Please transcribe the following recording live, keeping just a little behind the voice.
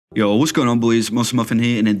Yo, what's going on, boys? Monster Muffin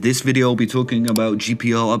here, and in this video I'll be talking about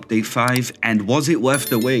GPO Update 5 and was it worth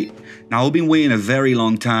the wait? Now, I've been waiting a very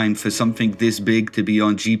long time for something this big to be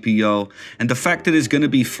on GPO, and the fact that it's going to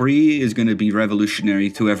be free is going to be revolutionary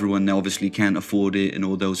to everyone that obviously can't afford it and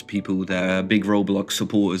all those people that are big Roblox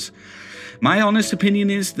supporters. My honest opinion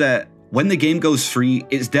is that when the game goes free,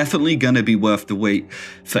 it's definitely going to be worth the wait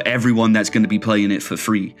for everyone that's going to be playing it for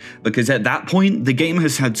free, because at that point, the game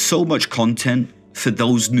has had so much content for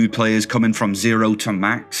those new players coming from 0 to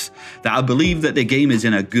max, that I believe that the game is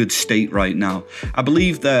in a good state right now. I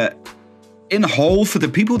believe that in whole, for the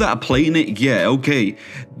people that are playing it, yeah, okay,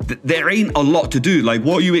 there ain't a lot to do. Like,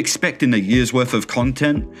 what are you expecting, a year's worth of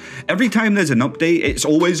content? Every time there's an update, it's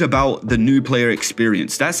always about the new player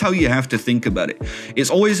experience. That's how you have to think about it. It's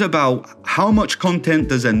always about how much content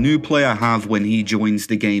does a new player have when he joins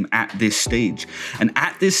the game at this stage. And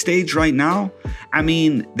at this stage right now, I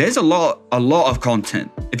mean, there's a lot of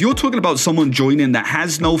content. If you're talking about someone joining that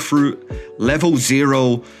has no fruit, level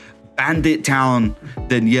 0, Bandit Town,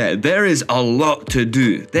 then yeah, there is a lot to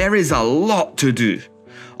do. There is a lot to do.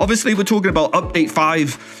 Obviously, we're talking about Update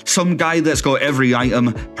 5, some guy that's got every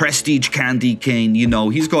item, Prestige Candy Cane, you know,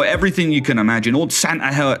 he's got everything you can imagine. Old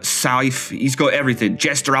Santa Hat Scythe, he's got everything.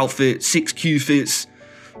 Jester outfit, 6Q fits,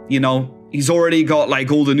 you know, he's already got like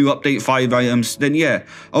all the new Update 5 items. Then yeah,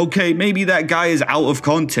 okay, maybe that guy is out of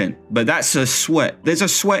content, but that's a sweat. There's a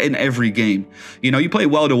sweat in every game. You know, you play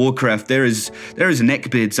World of Warcraft, there is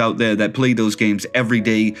neckbeards out there that play those games every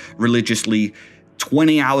day religiously,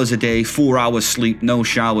 20 hours a day, 4 hours sleep, no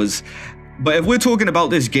showers. But if we're talking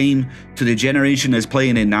about this game to the generation that's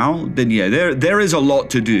playing it now, then yeah, there is a lot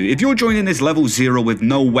to do. If you're joining this level 0 with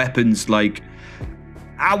no weapons, like,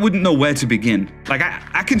 I wouldn't know where to begin. Like,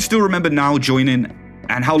 I can still remember now joining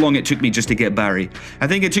and how long it took me just to get Barry. I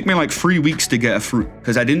think it took me like 3 weeks to get a fruit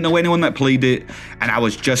because I didn't know anyone that played it and I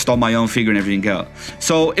was just on my own figuring everything out.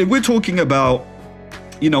 So if we're talking about,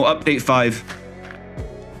 you know, Update 5,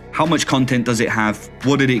 how much content does it have?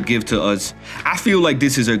 What did it give to us? I feel like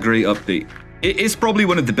this is a great update. It's probably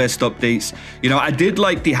one of the best updates. You know, I did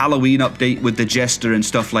like the Halloween update with the Jester and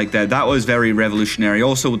stuff like that. That was very revolutionary.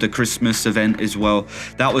 Also with the Christmas event as well.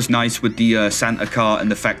 That was nice with the Santa car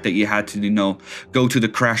and the fact that you had to, you know, go to the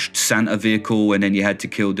crashed Santa vehicle and then you had to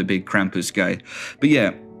kill the big Krampus guy. But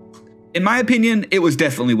yeah, in my opinion, it was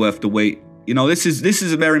definitely worth the wait. You know, this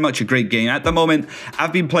is very much a great game. At the moment,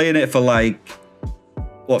 I've been playing it for like,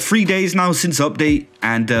 what, 3 days now since update,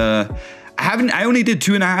 and I only did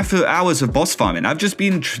 2.5 hours of boss farming. I've just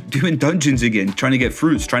been doing dungeons again, trying to get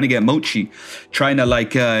fruits, trying to get mochi, trying to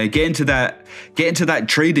like get into that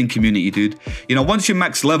trading community, dude. You know, once you're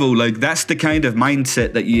max level, like that's the kind of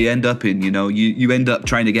mindset that you end up in. You know, you end up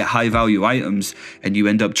trying to get high value items, and you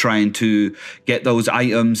end up trying to get those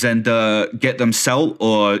items and get them sell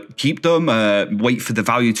or keep them, wait for the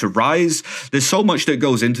value to rise. There's so much that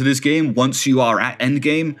goes into this game once you are at end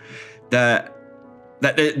game that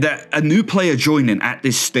a new player joining at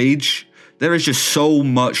this stage, there is just so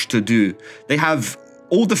much to do. They have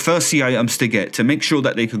all the first items to get to make sure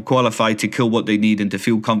that they can qualify to kill what they need and to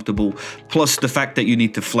feel comfortable, plus the fact that you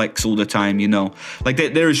need to flex all the time, you know. Like,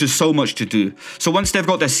 there is just so much to do. So once they've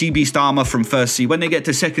got their sea beast armor from first sea, when they get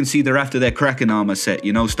to second sea, they're after their Kraken armor set,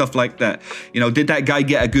 you know, stuff like that. You know, did that guy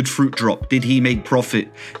get a good fruit drop? Did he make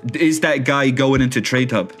profit? Is that guy going into Trade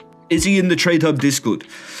Hub? Is he in the Trade Hub Discord?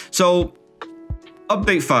 So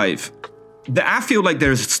Update 5, I feel like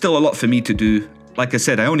there's still a lot for me to do. Like I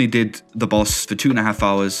said, I only did the boss for 2.5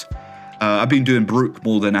 hours. I've been doing Brook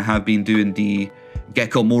more than I have been doing the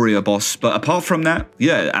Gecko Moria boss. But apart from that,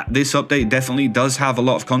 yeah, this update definitely does have a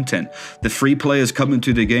lot of content. The free players coming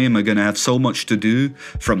to the game are going to have so much to do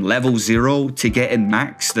from level 0 to getting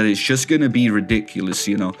max that it's just going to be ridiculous,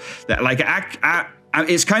 you know. That, like,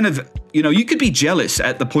 it's kind of, you know, you could be jealous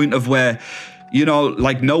at the point of where, you know,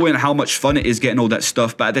 like knowing how much fun it is getting all that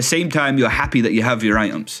stuff, but at the same time, you're happy that you have your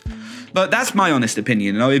items. But that's my honest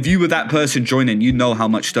opinion. You know, if you were that person joining, you know how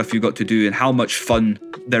much stuff you got to do and how much fun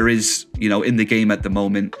there is, you know, in the game at the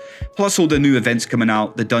moment. Plus all the new events coming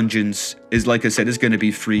out, the dungeons is, like I said, is going to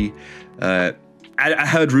be free. I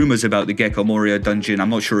heard rumors about the Gecko Moria dungeon.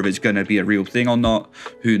 I'm not sure if it's going to be a real thing or not.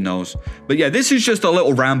 Who knows? But yeah, this is just a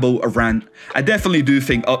little ramble, a rant. I definitely do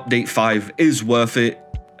think Update 5 is worth it.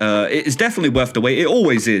 It's definitely worth the wait. It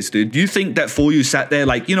always is, dude. Do you think that 4U sat there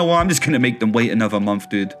like, you know what, I'm just going to make them wait another month,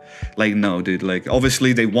 dude? Like, no, dude. Like,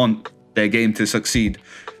 obviously they want their game to succeed.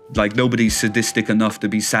 Like, nobody's sadistic enough to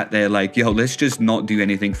be sat there like, yo, let's just not do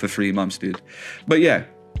anything for 3 months, dude. But yeah,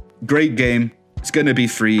 great game. It's going to be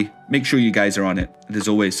free. Make sure you guys are on it. And as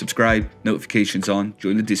always, subscribe, notifications on,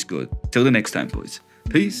 join the Discord. Till the next time, boys.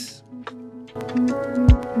 Peace.